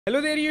Hello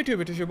there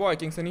YouTube, it is your boy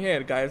King Sunny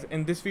here guys.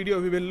 In this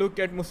video we will look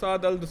at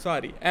Musad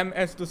Al-Dossari,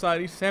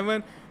 MSDOSSARY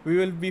 7. We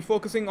will be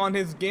focusing on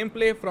his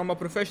gameplay from a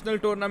professional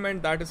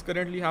tournament that is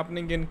currently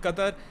happening in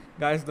Qatar.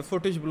 Guys, the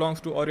footage belongs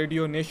to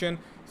Audio Nation,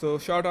 so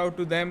shout out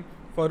to them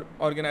for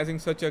organizing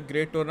such a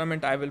great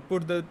tournament. I will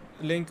put the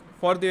link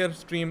for their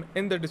stream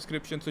in the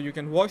description so you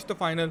can watch the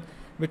final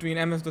between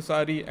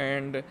MSDOSSARY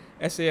and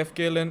SAF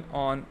Kalen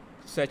on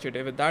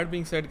Saturday. With that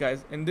being said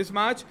guys, in this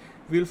match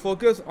we'll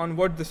focus on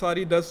what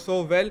Dossari does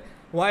so well,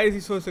 why is he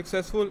so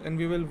successful, and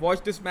we will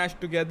watch this match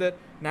together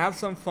and have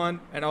some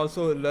fun and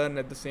also learn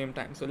at the same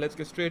time. So let's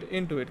get straight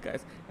into it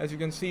guys. As you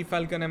can see,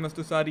 Falcon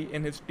MSDOSSARY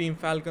in his Team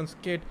Falcons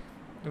kit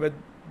with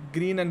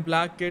green and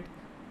black kit.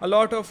 A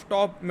lot of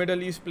top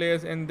Middle East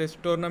players in this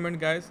tournament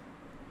guys.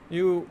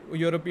 You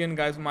European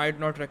guys might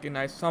not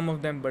recognize some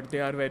of them, but they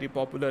are very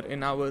popular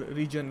in our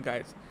region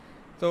guys.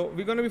 So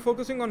we're going to be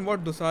focusing on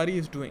what Dossari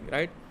is doing,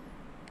 right?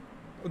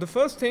 The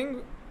first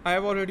thing, I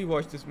have already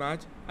watched this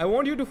match. I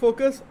want you to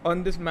focus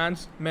on this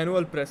man's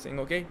manual pressing,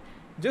 okay?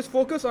 Just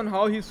focus on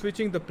how he's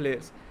switching the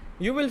players.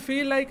 You will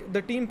feel like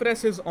the team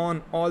press is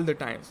on all the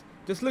times.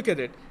 Just look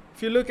at it.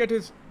 If you look at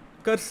his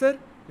cursor,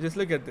 just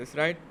look at this,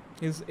 right?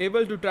 He's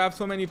able to trap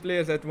so many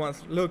players at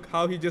once. Look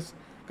how he just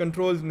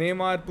controls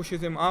Neymar,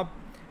 pushes him up,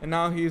 and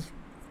now he's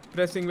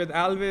pressing with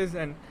Alves,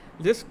 and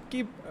just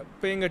keep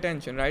paying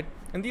attention, right?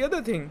 And the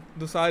other thing,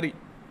 Dossari,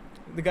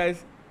 the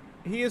guys,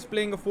 he is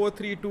playing a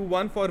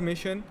 4-3-2-1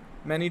 formation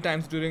many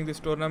times during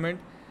this tournament,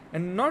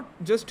 and not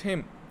just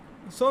him,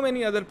 so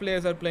many other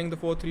players are playing the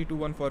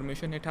 4-3-2-1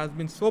 formation. It has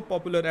been so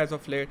popular as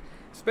of late,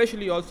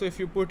 especially also if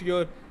you put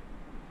your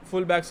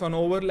fullbacks on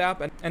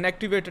overlap and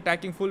activate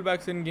attacking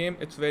fullbacks in game.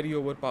 It's very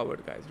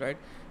overpowered guys, right?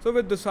 So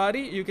with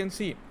Dossari, you can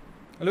see,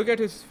 look at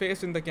his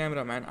face in the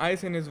camera, man,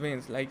 ice in his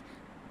veins. Like,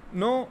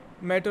 no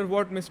matter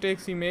what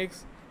mistakes he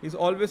makes, he's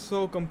always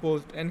so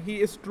composed, and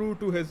he is true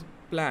to his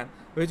plan,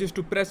 which is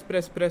to press,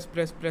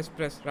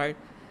 right?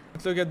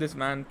 Let's look at this,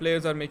 man.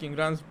 Players are making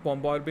runs,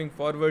 bombarding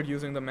forward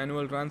using the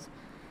manual runs.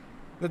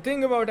 The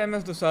thing about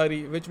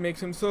MSDOSSARY, which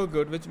makes him so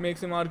good, which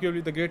makes him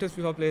arguably the greatest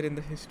FIFA player in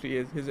the history,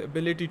 is his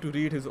ability to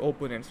read his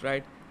opponents,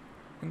 right?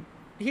 And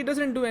he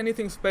doesn't do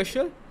anything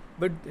special,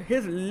 but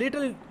his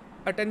little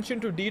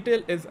attention to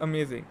detail is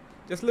amazing.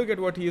 Just look at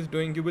what he is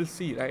doing, you will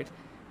see, right?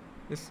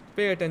 Just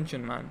pay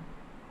attention, man.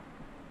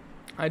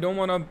 I don't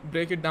want to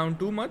break it down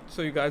too much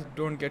so you guys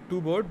don't get too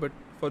bored, but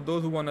for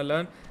those who want to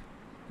learn,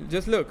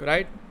 just look,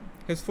 right?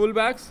 His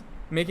fullbacks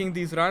making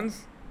these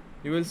runs.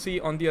 You will see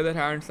on the other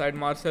hand side,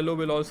 Marcelo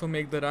will also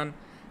make the run,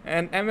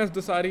 and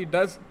MSDOSSARY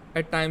does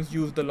at times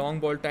use the long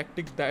ball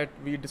tactic that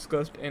we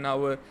discussed in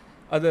our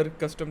other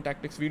custom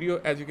tactics video.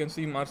 As you can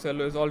see,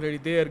 Marcelo is already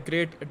there.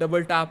 Great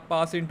double tap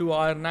pass into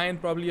R9,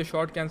 probably a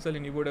shot cancel,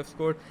 and he would have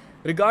scored.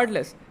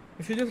 Regardless,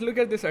 if you just look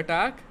at this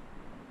attack,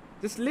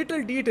 just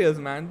little details,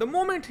 man. The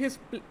moment his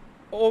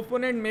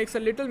opponent makes a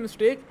little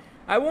mistake,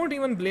 I won't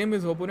even blame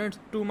his opponent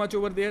too much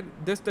over there.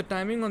 Just the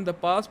timing on the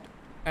pass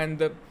and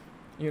the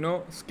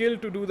skill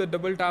to do the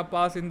double tap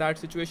pass in that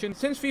situation.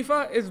 Since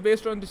FIFA is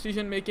based on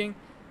decision making,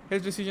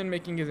 his decision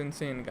making is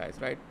insane guys,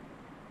 right?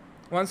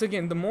 Once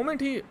again, the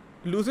moment he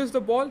loses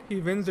the ball, he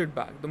wins it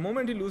back. The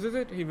moment he loses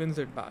it, he wins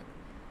it back.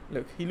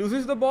 Look, he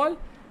loses the ball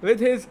with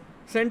his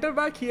center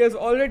back. He has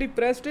already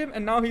pressed him,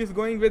 and now he is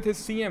going with his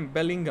CM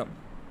Bellingham,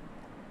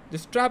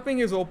 just trapping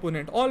his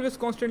opponent, always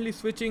constantly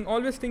switching,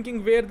 always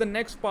thinking where the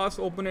next pass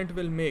opponent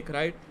will make,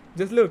 right?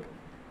 Just look,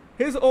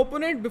 his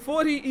opponent,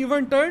 before he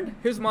even turned,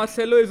 his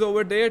Marcelo is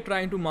over there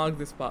trying to mark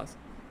this pass.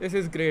 This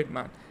is great,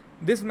 man.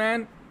 This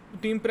man,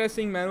 team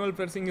pressing, manual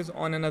pressing is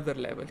on another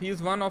level. He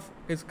is one of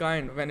his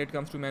kind when it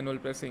comes to manual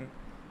pressing.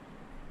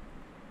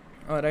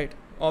 Alright,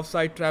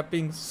 offside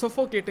trapping,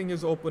 suffocating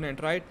his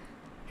opponent, right?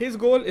 His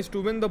goal is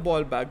to win the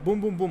ball back.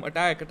 Boom, boom, boom,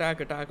 attack.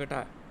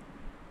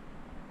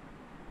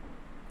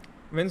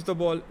 Wins the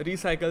ball,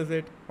 recycles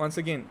it. Once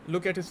again,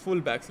 look at his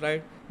fullbacks,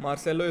 right?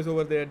 Marcelo is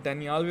over there,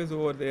 Dani Alves is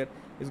over there.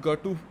 He's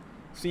got two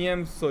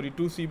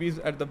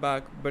CBs at the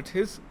back, but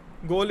his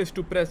goal is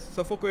to press,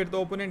 suffocate the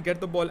opponent, get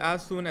the ball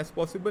as soon as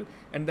possible,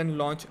 and then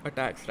launch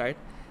attacks, right?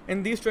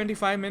 In these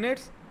 25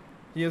 minutes,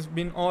 he has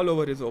been all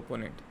over his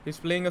opponent. He's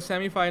playing a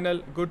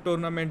semi-final, good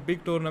tournament,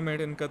 big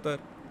tournament in Qatar.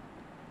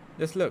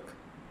 Just look.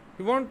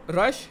 He won't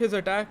rush his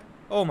attack.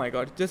 Oh my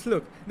god, just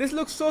look. This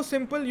looks so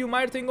simple. You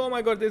might think, oh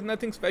my god, there's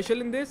nothing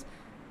special in this.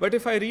 But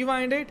if I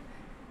rewind it,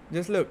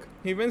 just look.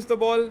 He wins the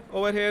ball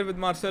over here with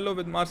Marcelo.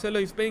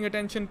 He's paying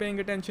attention,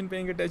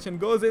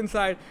 goes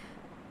inside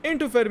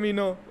into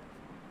Firmino.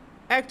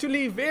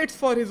 Actually waits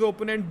for his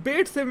opponent,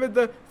 baits him with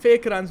the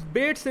fake runs,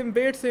 baits him,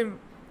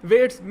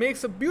 waits,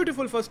 makes a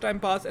beautiful first time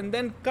pass, and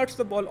then cuts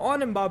the ball on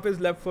Mbappe's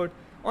left foot,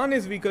 on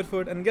his weaker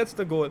foot, and gets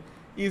the goal.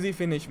 Easy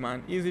finish,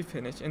 man. Easy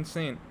finish.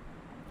 Insane.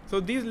 So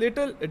these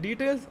little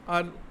details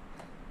are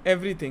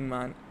everything,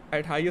 man,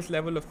 at highest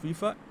level of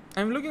FIFA.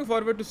 I'm looking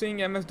forward to seeing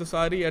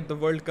MSDOSSARY at the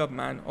World Cup,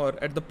 man, or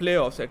at the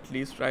playoffs at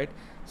least, right?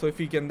 So if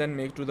he can then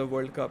make to the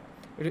World Cup,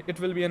 it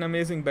will be an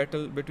amazing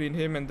battle between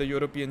him and the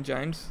European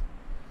giants.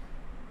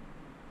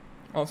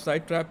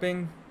 Offside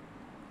trapping,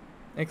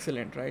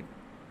 excellent, right?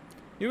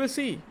 You will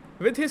see,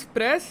 with his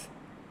press,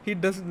 he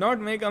does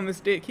not make a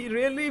mistake. He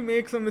rarely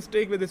makes a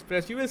mistake with his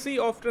press. You will see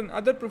often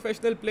other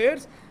professional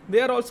players,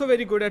 they are also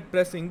very good at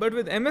pressing. But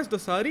with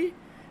MSDOSSARY,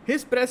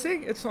 his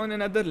pressing, it's on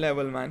another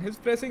level, man. His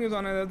pressing is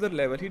on another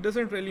level. He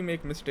doesn't really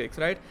make mistakes,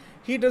 right?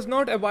 He does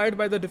not abide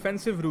by the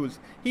defensive rules.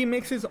 He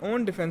makes his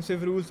own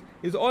defensive rules.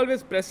 He's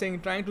always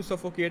pressing, trying to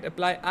suffocate,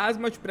 apply as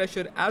much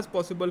pressure as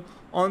possible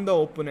on the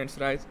opponents,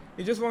 right?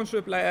 He just wants to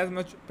apply as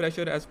much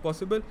pressure as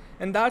possible,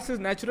 and that's his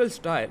natural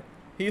style.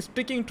 He is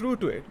sticking true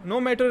to it. No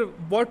matter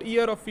what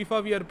year of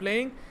FIFA we are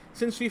playing,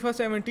 since FIFA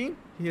 17,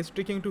 he is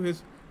sticking to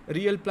his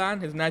real plan,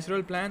 his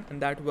natural plan,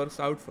 and that works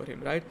out for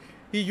him, right?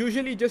 He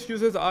usually just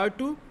uses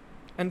R2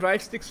 and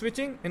right stick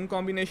switching in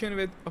combination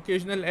with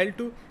occasional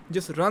L2,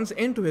 just runs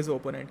into his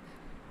opponent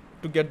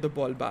to get the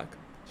ball back.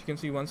 As you can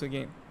see once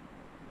again,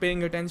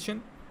 paying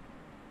attention.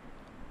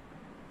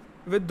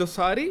 With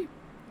Dossari,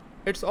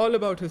 it's all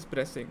about his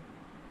pressing.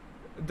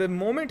 The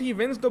moment he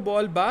wins the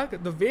ball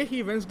back, the way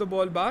he wins the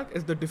ball back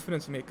is the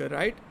difference maker,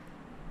 right?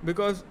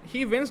 Because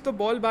he wins the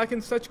ball back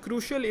in such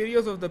crucial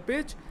areas of the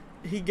pitch,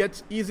 he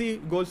gets easy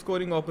goal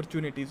scoring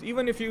opportunities.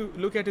 Even if you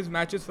look at his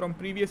matches from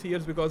previous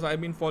years, because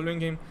I've been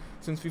following him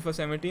since FIFA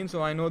 17,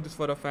 so I know this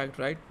for a fact,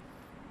 right?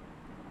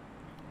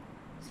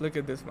 Let's look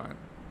at this, man.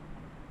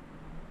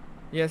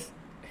 Yes,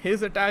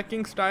 his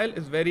attacking style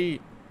is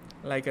very,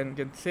 like I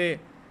can say,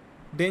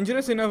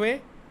 dangerous in a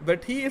way,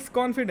 but he is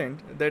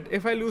confident that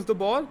if I lose the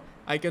ball,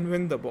 I can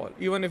win the ball.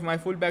 Even if my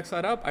fullbacks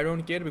are up, I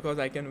don't care because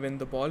I can win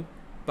the ball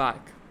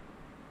back.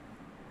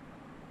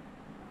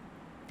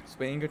 Just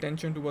paying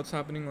attention to what's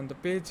happening on the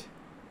pitch.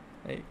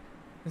 Hey,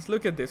 let's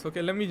look at this.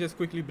 Okay, let me just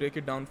quickly break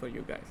it down for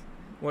you guys.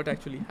 What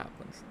actually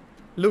happens.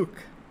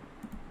 Look.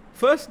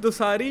 First,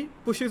 Dossari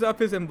pushes up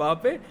his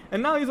Mbappe,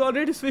 and now he's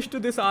already switched to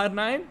this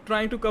R9,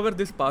 trying to cover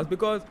this pass,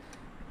 because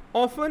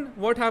often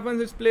what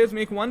happens is players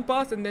make one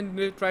pass and then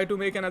they try to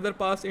make another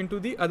pass into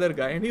the other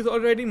guy, and he's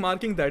already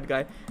marking that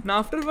guy. Now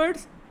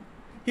afterwards,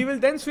 he will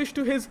then switch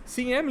to his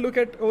CM, look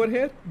at over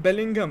here,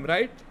 Bellingham,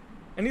 right?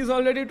 And he's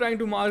already trying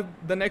to mark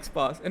the next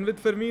pass, and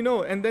with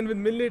Firmino, and then with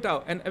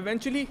Militao, and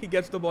eventually he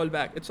gets the ball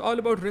back. It's all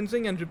about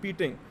rinsing and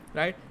repeating,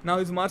 right? Now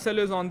his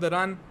Marcelo is on the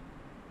run.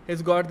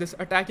 He's got this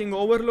attacking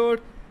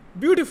overload.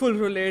 Beautiful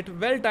roulette,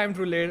 well-timed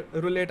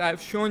roulette.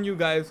 I've shown you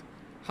guys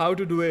how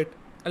to do it.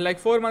 Like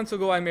 4 months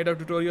ago, I made a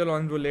tutorial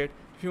on roulette.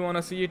 If you want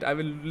to see it, I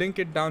will link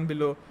it down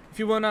below. If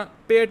you want to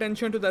pay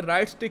attention to the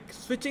right stick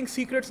switching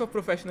secrets of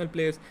professional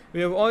players,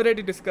 we have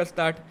already discussed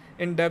that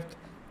in depth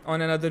on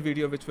another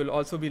video, which will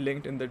also be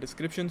linked in the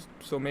description.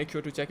 So make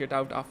sure to check it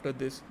out after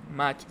this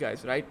match,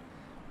 guys, right?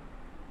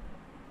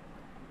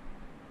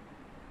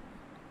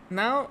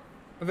 Now,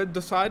 with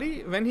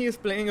Dossari, when he is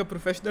playing a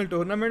professional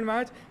tournament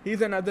match,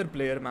 he's another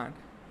player, man.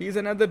 He's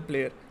another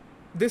player.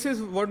 This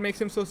is what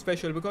makes him so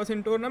special, because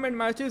in tournament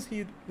matches,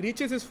 he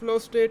reaches his flow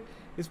state,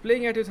 he's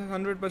playing at his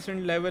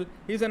 100% level.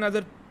 He's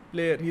another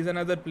player. He's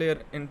another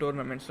player in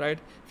tournaments, right?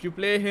 If you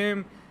play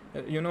him,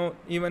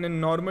 even in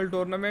normal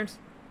tournaments,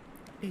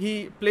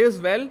 he plays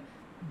well,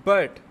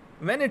 but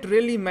when it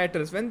really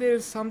matters, when there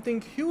is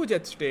something huge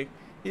at stake,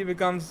 he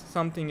becomes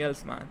something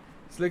else, man.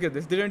 So look at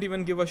this, didn't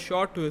even give a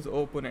shot to his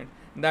opponent.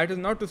 That is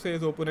not to say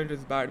his opponent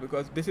is bad,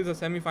 because this is a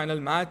semi-final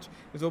match.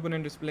 His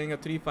opponent is playing a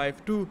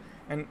 3-5-2,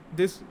 and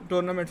this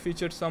tournament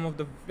featured some of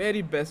the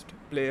very best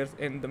players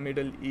in the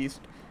Middle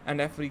East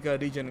and Africa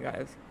region,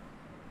 guys.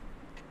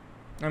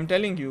 I'm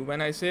telling you,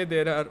 when I say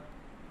there are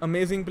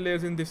amazing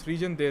players in this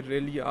region, they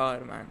really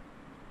are, man.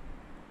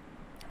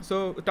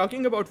 So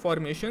talking about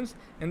formations,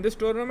 in this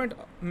tournament,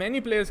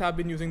 many players have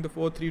been using the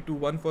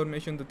 4-3-2-1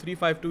 formation. The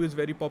 3-5-2 is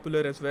very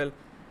popular as well.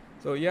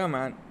 So yeah,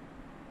 man,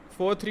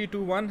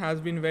 4-3-2-1 has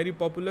been very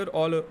popular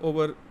all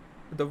over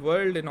the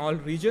world in all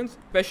regions,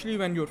 especially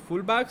when your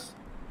fullbacks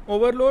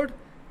overload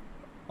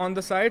on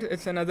the side.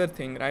 It's another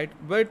thing, right?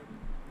 But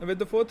with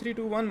the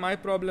 4-3-2-1, my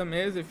problem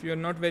is, if you're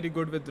not very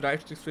good with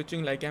right stick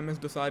switching like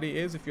MSDOSSARY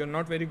is, if you're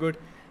not very good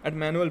at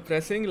manual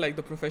pressing like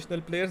the professional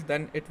players,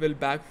 then it will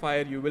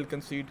backfire. You will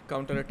concede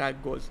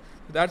counter-attack goals.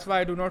 So that's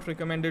why I do not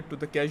recommend it to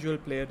the casual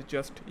player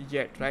just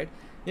yet, right?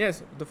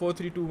 Yes, the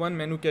 4-3-2-1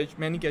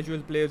 many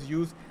casual players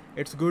use.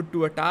 It's good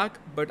to attack,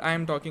 but I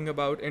am talking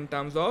about in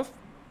terms of,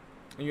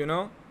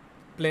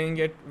 playing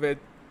it with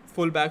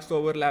fullbacks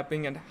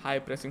overlapping and high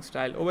pressing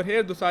style. Over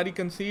here, Dossari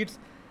concedes.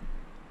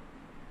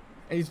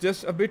 He's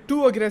just a bit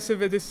too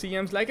aggressive with his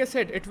CMs. Like I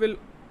said, it will,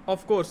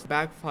 of course,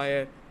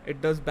 backfire.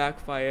 It does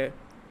backfire,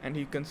 and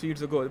he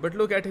concedes a goal. But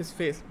look at his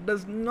face.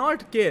 Does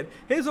not care.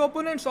 His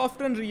opponents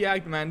often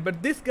react, man.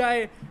 But this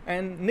guy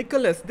and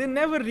Nicholas, they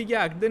never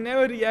react. They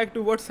never react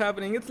to what's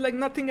happening. It's like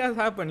nothing has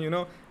happened,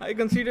 I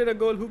conceded a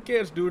goal. Who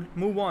cares, dude?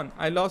 Move on.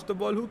 I lost the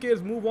ball. Who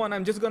cares? Move on.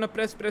 I'm just going to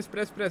press.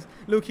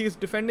 Look, he's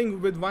defending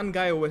with one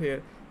guy over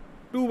here.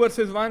 2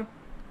 versus 1.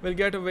 Will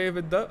get away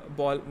with the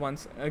ball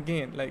once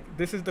again. Like,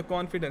 this is the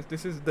confidence.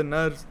 This is the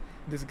nerves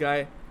this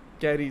guy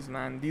carries,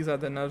 man. These are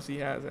the nerves he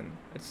has, and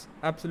it's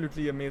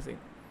absolutely amazing.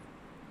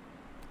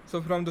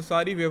 So from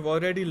Dossari, we have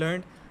already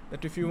learned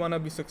that if you want to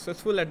be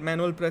successful at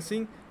manual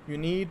pressing, you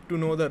need to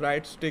know the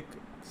right stick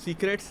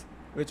secrets.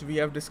 which we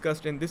have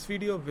discussed in this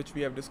video, which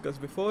we have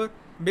discussed before.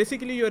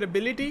 Basically, your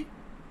ability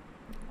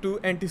to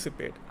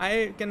anticipate.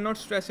 I cannot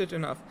stress it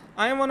enough.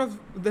 I am one of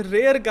the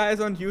rare guys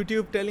on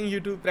YouTube telling you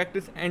to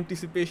practice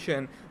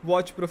anticipation,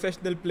 watch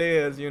professional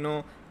players,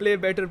 play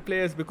better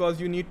players, because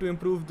you need to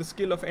improve the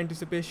skill of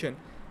anticipation.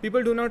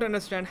 People do not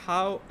understand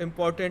how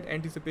important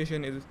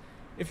anticipation is.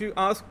 If you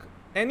ask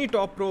any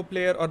top pro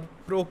player or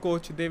pro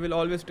coach, they will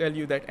always tell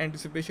you that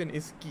anticipation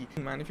is key.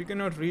 Man, if you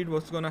cannot read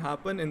what's going to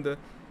happen in the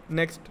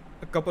next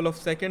couple of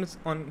seconds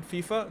on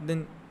FIFA,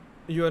 then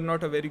you are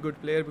not a very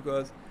good player,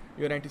 because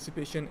your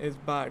anticipation is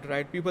bad,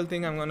 right? People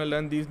think I'm going to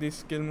learn these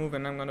skill move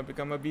and I'm going to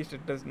become a beast.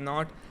 It does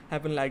not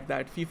happen like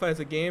that. FIFA is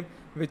a game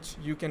which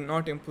you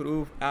cannot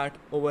improve at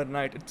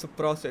overnight. It's a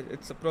process.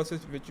 It's a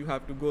process which you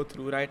have to go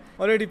through, right?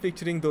 Already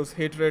picturing those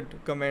hatred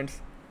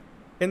comments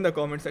in the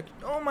comment section.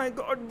 Oh my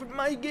god, but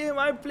my game,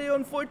 I play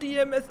on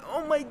 40 ms.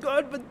 Oh my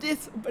god, but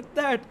this, but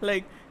that.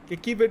 Like, okay,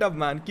 keep it up,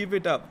 man. Keep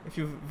it up. If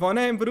you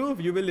wanna improve,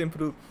 you will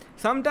improve.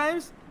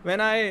 Sometimes when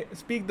I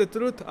speak the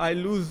truth, I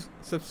lose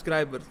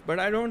subscribers, but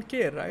I don't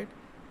care, right?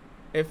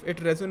 If it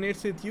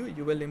resonates with you,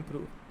 you will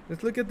improve.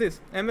 Let's look at this.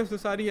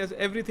 MSDOSSARY has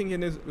everything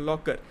in his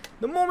locker.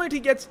 The moment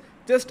he gets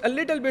just a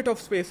little bit of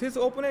space, his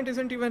opponent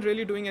isn't even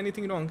really doing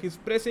anything wrong. He's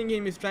pressing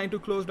him, he's trying to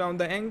close down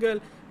the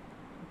angle,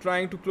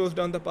 trying to close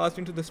down the pass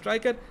into the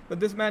striker, but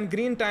this man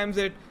green times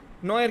it.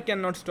 Neuer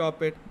cannot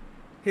stop it.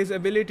 His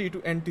ability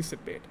to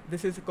anticipate.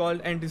 This is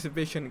called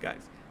anticipation,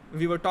 guys.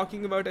 We were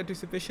talking about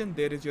anticipation.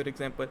 There is your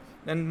example.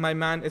 And my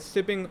man is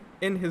sipping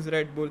in his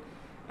Red Bull.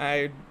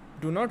 I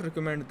do not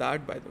recommend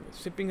that, by the way.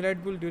 Sipping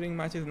Red Bull during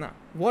matches, nah.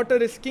 Water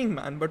is king,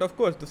 man. But of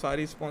course, Dossary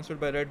is sponsored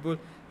by Red Bull.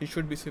 He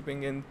should be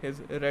sipping in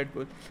his Red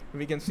Bull.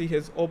 We can see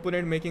his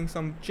opponent making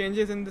some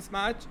changes in this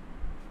match,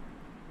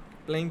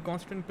 playing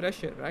constant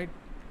pressure, right?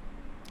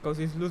 Because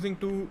he's losing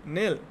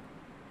 2-0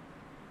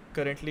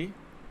 currently.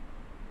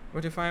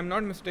 But if I am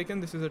not mistaken,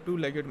 this is a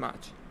two-legged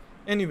match.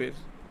 Anyways,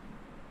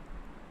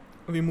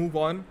 we move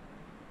on.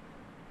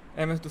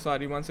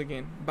 MSDOSSARY once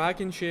again back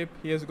in shape.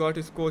 He has got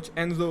his coach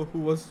Enzo, who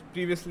was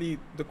previously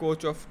the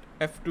coach of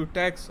F2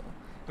 Tex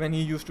when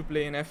he used to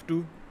play in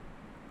F2.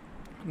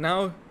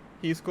 Now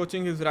he is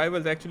coaching his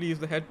rivals. Actually, he's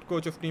the head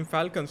coach of Team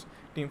Falcons.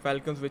 Team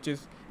Falcons, which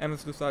is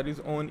MSDOSSARY's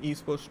own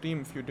esports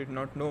team, if you did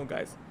not know,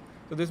 guys.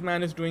 So this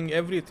man is doing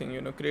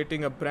everything,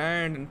 creating a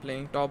brand and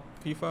playing top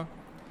FIFA.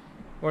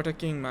 What a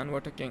king, man,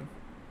 what a king.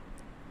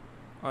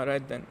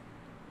 Alright then.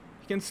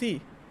 You can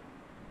see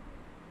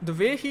the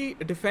way he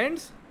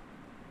defends,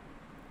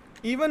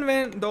 even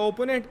when the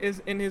opponent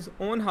is in his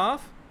own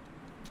half,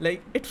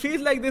 like, it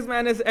feels like this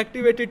man has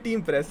activated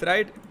team press,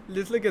 right?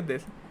 Let's look at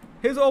this.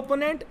 His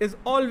opponent is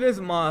always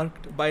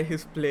marked by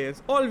his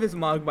players. Always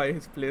marked by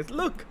his players.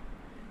 Look!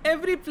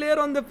 Every player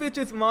on the pitch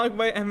is marked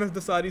by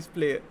MSDOSSARY's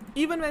player.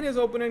 Even when his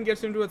opponent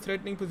gets into a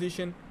threatening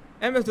position,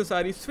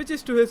 MSDOSSARY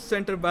switches to his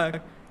center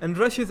back and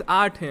rushes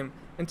at him.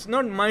 It's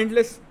not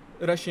mindless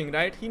rushing,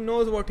 right? He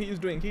knows what he is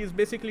doing. He is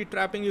basically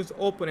trapping his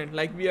opponent,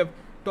 like we have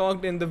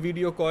talked in the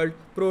video called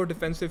Pro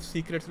Defensive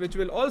Secrets, which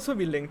will also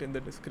be linked in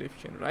the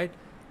description, right?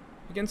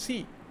 You can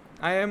see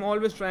I am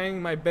always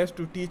trying my best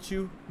to teach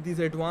you these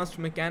advanced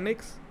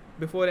mechanics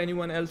before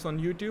anyone else on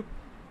YouTube.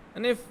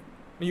 And if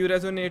you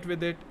resonate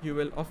with it, you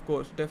will of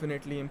course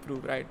definitely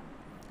improve, right?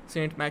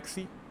 Saint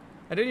Maxi.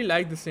 I really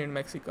like the Saint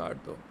Maxi card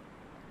though.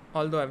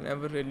 Although I've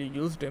never really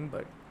used him,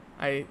 but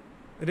I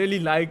really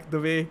like the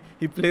way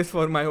he plays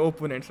for my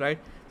opponents, right?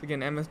 So again,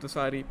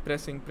 MSDOSSARY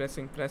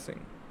pressing.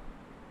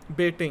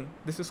 Baiting.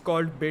 This is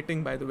called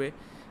baiting, by the way.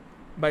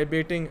 By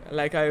baiting,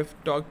 like I've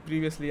talked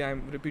previously,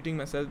 I'm repeating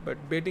myself, but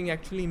baiting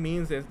actually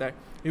means is that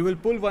you will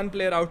pull one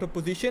player out of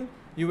position.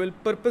 You will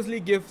purposely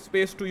give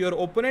space to your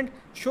opponent,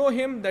 show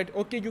him that,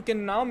 okay, you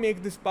can now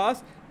make this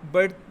pass,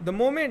 but the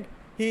moment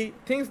he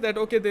thinks that,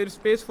 okay, there is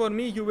space for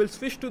me, you will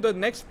switch to the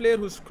next player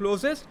who's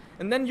closest,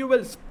 and then you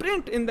will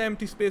sprint in the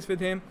empty space with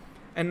him,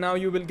 and now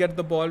you will get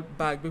the ball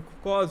back,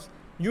 because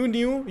you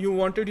knew you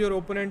wanted your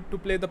opponent to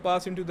play the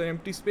pass into the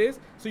empty space,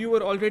 so you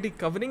were already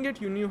covering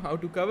it, you knew how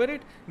to cover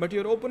it, but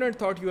your opponent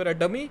thought you were a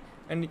dummy,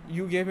 and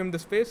you gave him the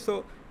space.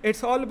 So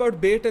it's all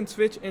about bait and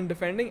switch in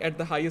defending at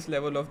the highest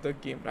level of the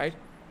game, right?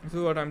 This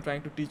is what I'm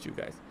trying to teach you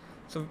guys.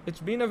 So it's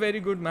been a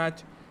very good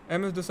match.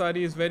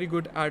 MSDOSSARY is very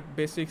good at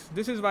basics.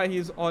 This is why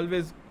he's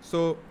always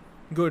so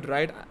good,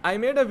 right? I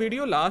made a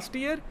video last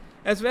year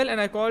as well,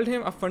 and I called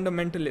him a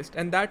fundamentalist,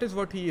 and that is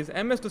what he is.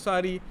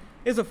 MSDOSSARY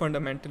is a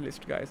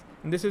fundamentalist, guys,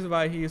 and this is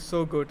why he is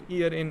so good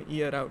year in,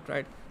 year out,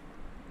 right?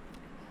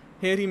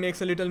 Here he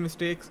makes a little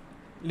mistake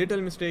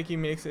he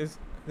makes is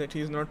that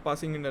he is not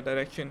passing in the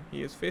direction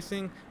he is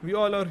facing. We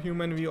all are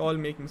human, we all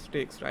make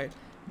mistakes, right?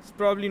 He's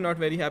probably not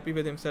very happy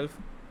with himself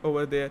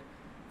over there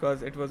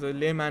because it was a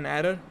layman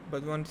error,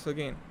 but once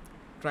again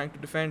trying to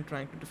defend,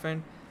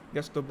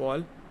 gets the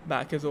ball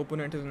back. His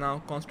opponent is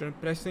now constantly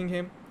pressing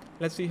him.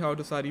 Let's see how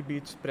Dossary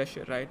beats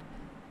pressure, right?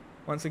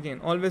 Once again,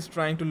 always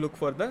trying to look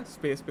for the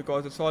space,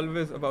 because it's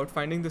always about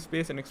finding the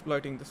space and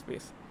exploiting the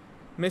space.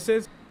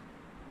 Misses.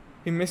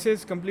 He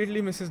misses,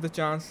 completely misses the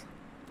chance.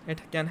 It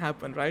can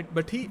happen, right?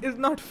 But he is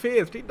not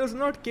phased. He does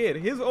not care.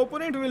 His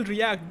opponent will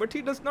react, but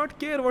he does not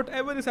care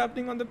whatever is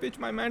happening on the pitch.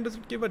 My man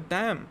doesn't give a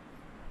damn.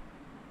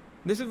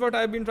 This is what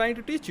I've been trying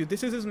to teach you.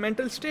 This is his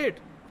mental state.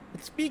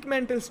 It's peak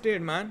mental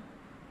state, man.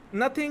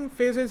 Nothing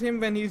phases him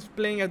when he's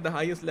playing at the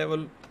highest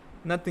level.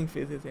 Nothing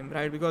phases him,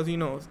 right? Because he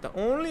knows the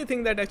only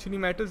thing that actually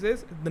matters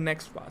is the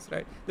next pass,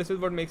 right? This is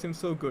what makes him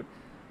so good.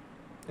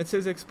 It's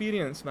his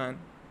experience, man.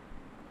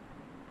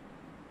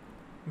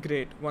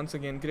 Great. Once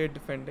again, great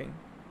defending.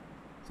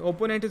 So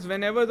opponent is,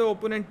 whenever the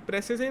opponent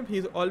presses him,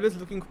 he's always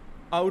looking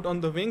out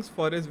on the wings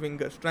for his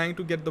wingers, trying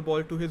to get the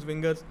ball to his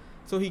wingers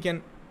so he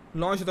can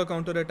launch the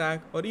counter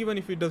attack, or even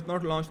if he does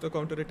not launch the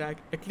counter attack,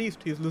 at least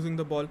he's losing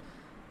the ball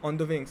on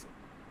the wings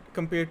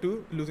compared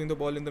to losing the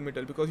ball in the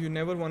middle, because you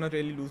never want to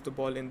really lose the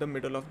ball in the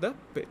middle of the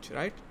pitch,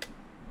 right?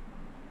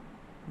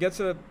 Gets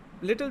a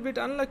little bit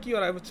unlucky,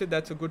 or I would say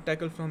that's a good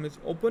tackle from his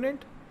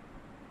opponent.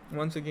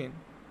 Once again,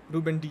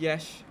 Ruben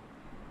Dias.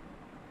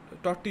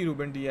 Totti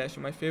Ruben Dias,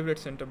 my favorite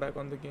centre back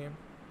on the game.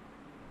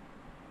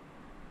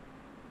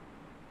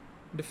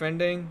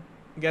 Defending,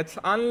 gets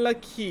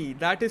unlucky.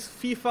 That is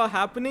FIFA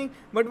happening.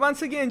 But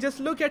once again, just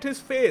look at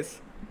his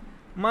face.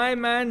 My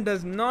man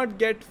does not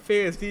get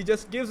phased. He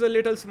just gives a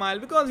little smile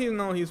because he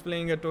knows he's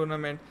playing a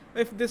tournament.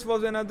 If this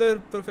was another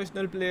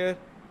professional player,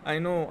 I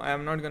know I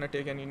am not gonna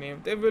take any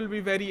name, they will be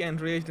very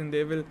enraged and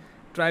they will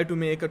try to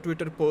make a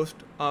Twitter post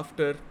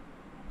after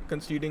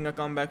conceding a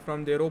comeback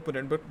from their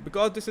opponent. But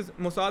because this is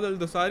Musad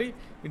Al-Dossari,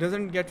 he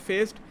doesn't get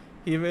phased.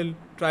 He will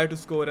try to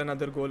score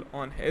another goal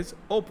on his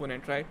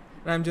opponent, right?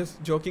 And I'm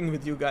just joking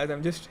with you guys.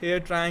 I'm just here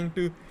trying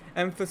to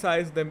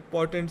emphasize the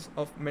importance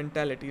of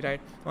mentality, right?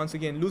 Once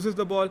again, loses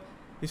the ball.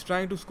 He's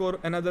trying to score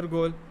another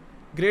goal.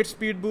 Great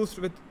speed boost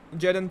with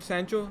Jadon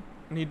Sancho,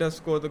 and he does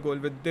score the goal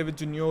with David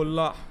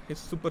Ginola, his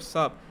super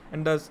sub,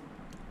 and does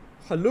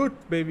salute,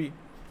 baby,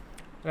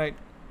 right?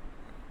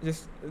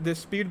 Just this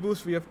speed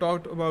boost, we have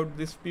talked about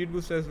this speed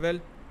boost as well.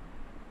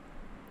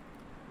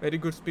 Very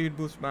good speed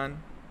boost,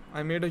 man.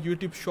 I made a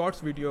YouTube Shorts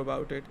video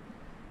about it.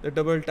 The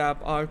double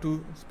tap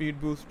R2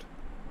 speed boost,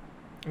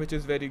 which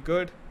is very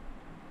good.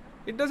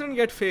 It doesn't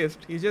get phased.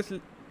 He's just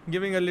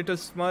giving a little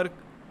smirk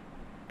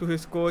to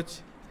his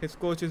coach. His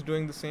coach is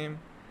doing the same.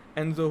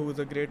 Enzo, who's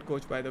a great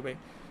coach, by the way.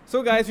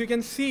 So guys, you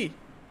can see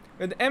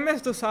with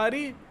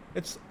MSDOSSARY,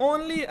 it's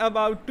only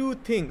about two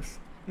things.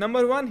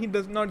 Number one, he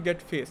does not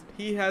get phased.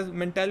 He has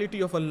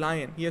mentality of a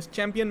lion. He has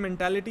champion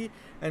mentality,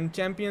 and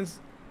champions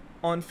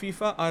on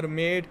FIFA are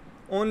made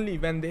only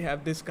when they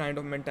have this kind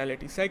of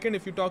mentality. Second,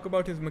 if you talk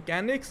about his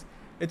mechanics,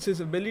 it's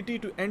his ability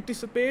to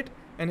anticipate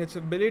and his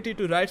ability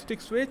to right stick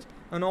switch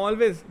and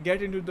always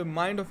get into the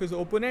mind of his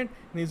opponent,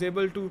 and he's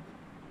able to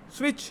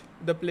switch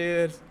the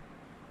players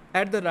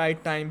at the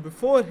right time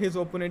before his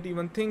opponent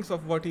even thinks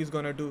of what he's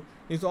gonna do.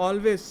 He's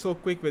always so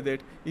quick with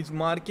it. He's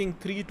marking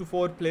 3 to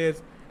 4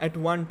 players at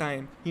one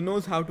time. He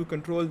knows how to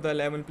control the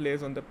 11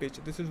 players on the pitch.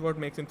 This is what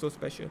makes him so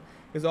special.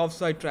 His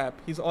offside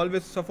trap, he's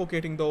always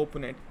suffocating the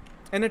opponent.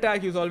 In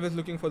attack, he's always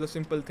looking for the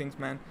simple things,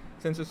 man.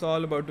 Since it's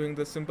all about doing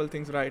the simple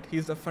things right,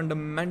 he's a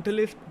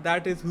fundamentalist.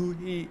 That is who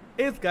he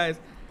is, guys.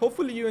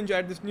 Hopefully you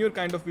enjoyed this new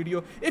kind of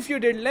video. If you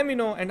did, let me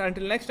know, and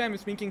until next time,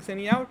 it's me, King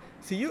Sunny, out.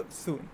 See you soon.